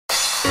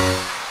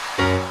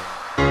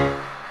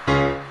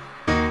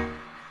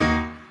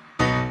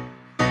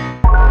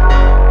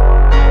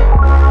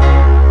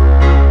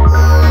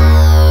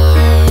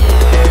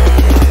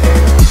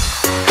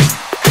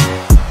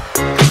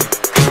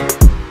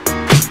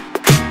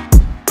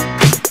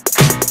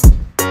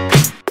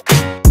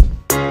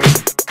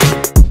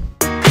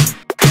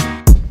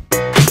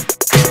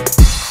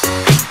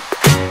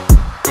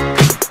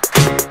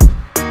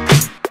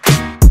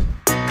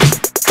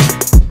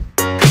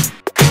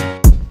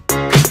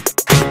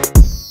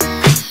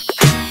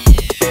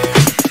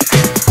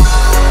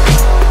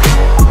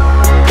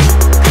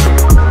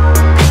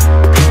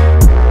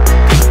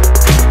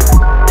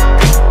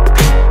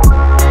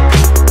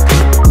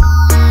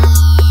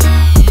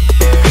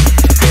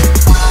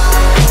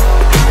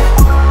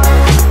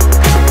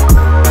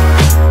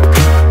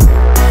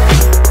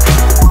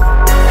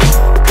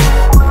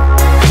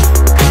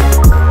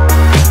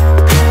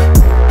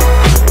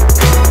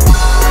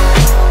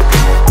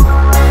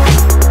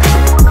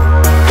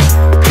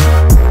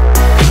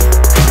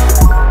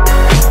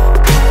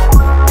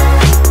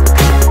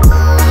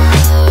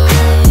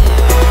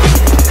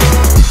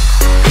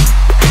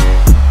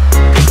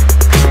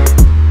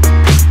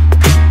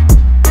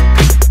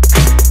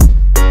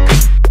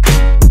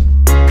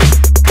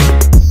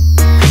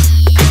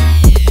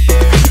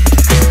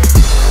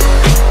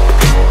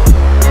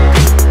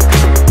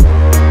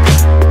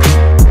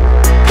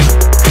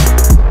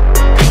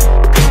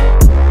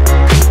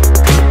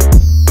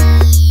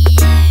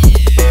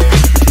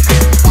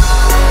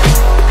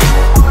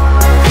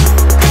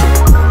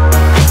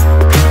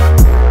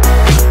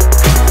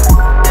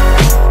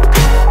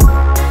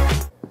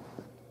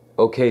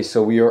Okay,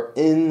 so we are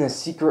in the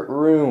secret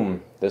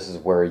room. This is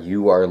where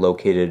you are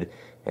located,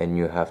 and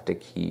you have to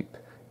keep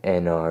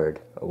Ennard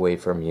away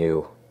from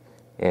you.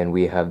 And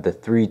we have the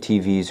 3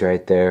 TVs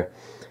right there,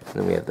 and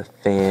then we have the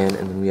fan,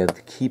 and then we have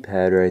the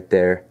keypad right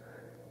there.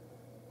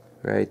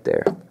 Right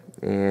there.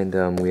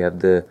 And we have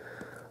the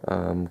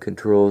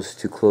controls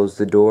to close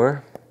the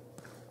door.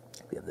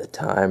 We have the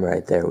time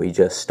right there. We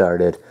just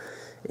started.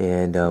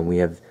 And we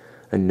have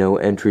a no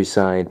entry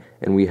sign,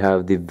 and we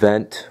have the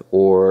vent,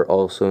 or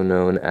also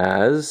known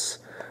as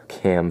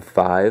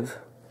CAM5.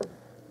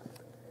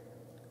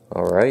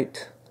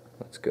 Alright,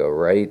 let's go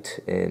right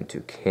into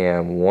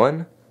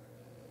CAM1.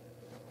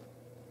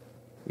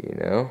 You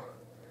know,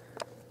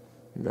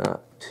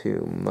 not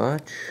too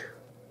much,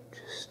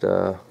 just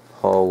a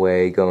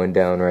hallway going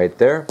down right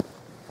there.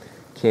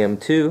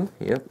 CAM2,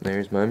 yep,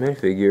 there's my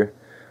minifigure.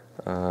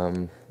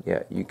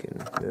 Yeah, you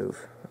can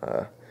move.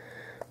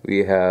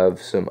 We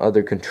have some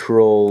other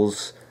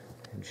controls,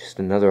 and just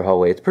another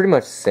hallway. It's pretty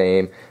much the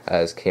same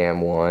as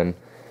CAM1,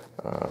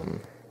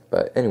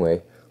 but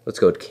anyway, let's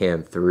go to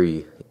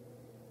CAM3.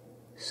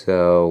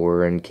 So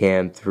we're in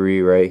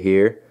CAM3 right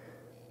here.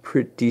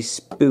 Pretty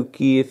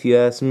spooky if you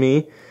ask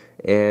me.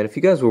 And if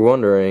you guys were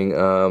wondering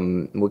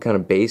what kind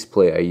of base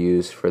plate I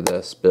used for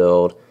this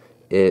build,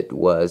 it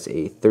was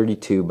a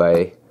 32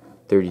 by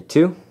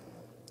 32,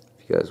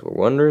 if you guys were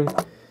wondering.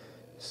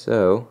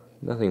 So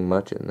nothing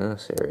much in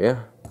this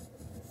area.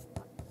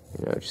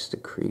 You know, just a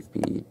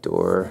creepy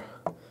door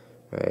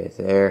right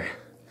there.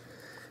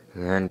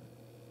 And then,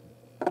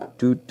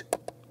 doot,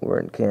 we're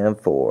in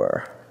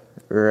CAM4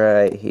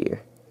 right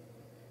here.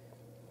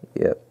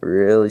 Yep,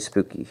 really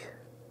spooky.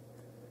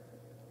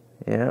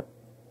 Yep.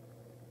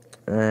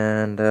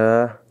 And,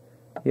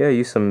 yeah,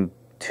 use some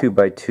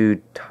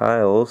 2x2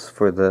 tiles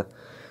for the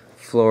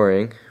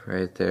flooring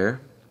right there.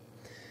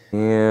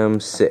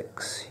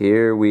 CAM6,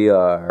 here we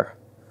are.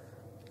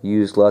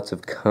 Used lots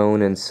of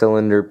cone and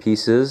cylinder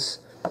pieces.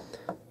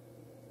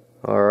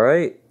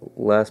 Alright,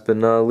 last but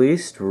not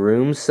least,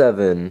 room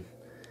 7.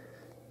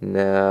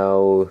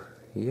 Now,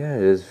 yeah,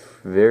 it is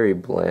very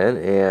bland,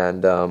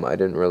 and I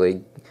didn't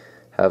really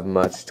have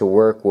much to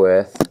work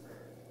with,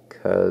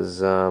 because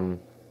the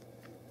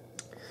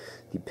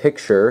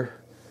picture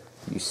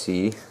you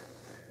see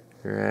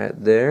right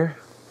there,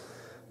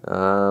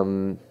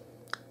 there's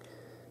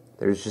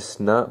just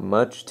not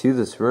much to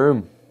this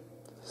room.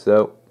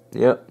 So,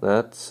 yep,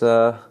 that's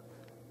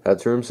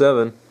room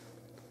 7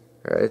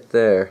 right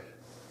there.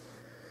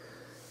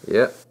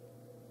 Yep.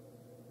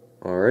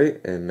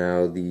 Alright, and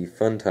now the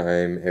fun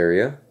time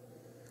area.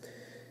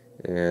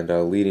 And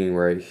leading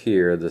right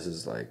here, this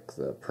is like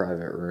the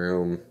private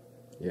room.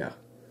 Yeah.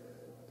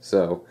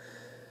 So,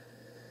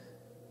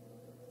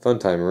 fun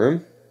time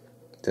room.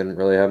 Didn't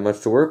really have much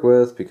to work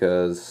with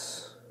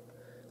because,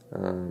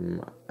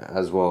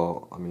 as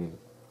well, I mean,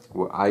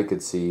 what I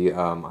could see,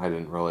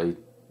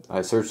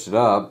 I searched it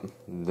up,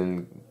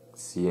 didn't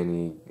see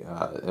any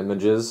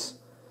images.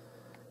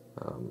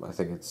 I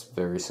think it's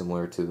very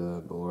similar to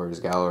the Dolores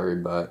Gallery,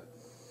 but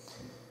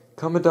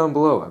comment down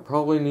below. I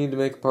probably need to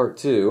make a part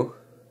 2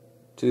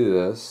 to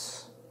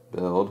this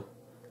build.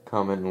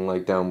 Comment and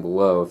like down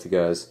below if you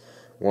guys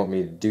want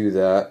me to do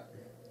that.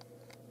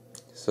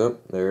 So,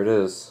 there it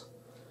is.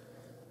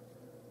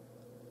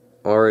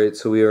 Alright,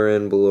 so we are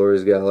in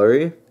Dolores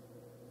Gallery.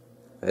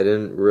 I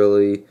didn't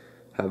really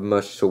have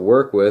much to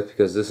work with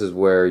because this is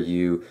where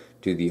you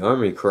do the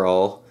army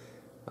crawl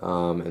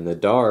in the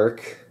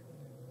dark,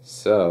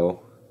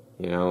 so,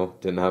 you know,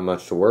 didn't have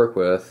much to work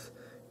with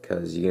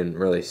because you didn't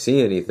really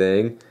see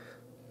anything.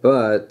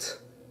 But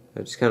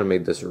I just kind of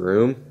made this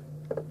room,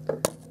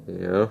 you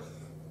know,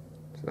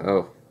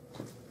 so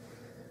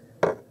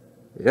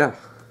yeah.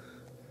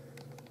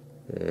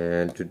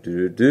 And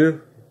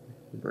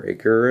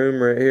breaker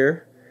room right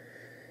here.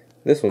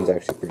 This one's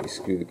actually pretty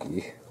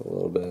spooky a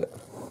little bit.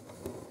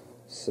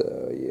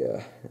 So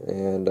yeah,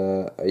 and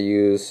I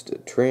used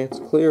trans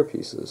clear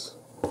pieces,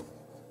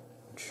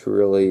 which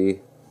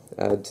really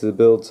add to the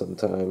build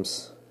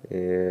sometimes,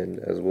 and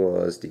as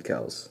well as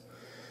decals.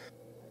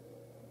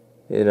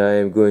 And I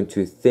am going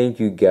to thank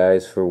you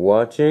guys for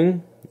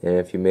watching, and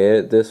if you made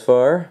it this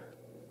far,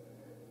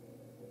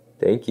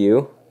 thank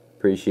you,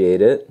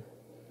 appreciate it.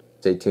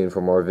 Stay tuned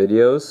for more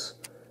videos,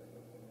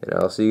 and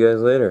I'll see you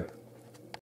guys later.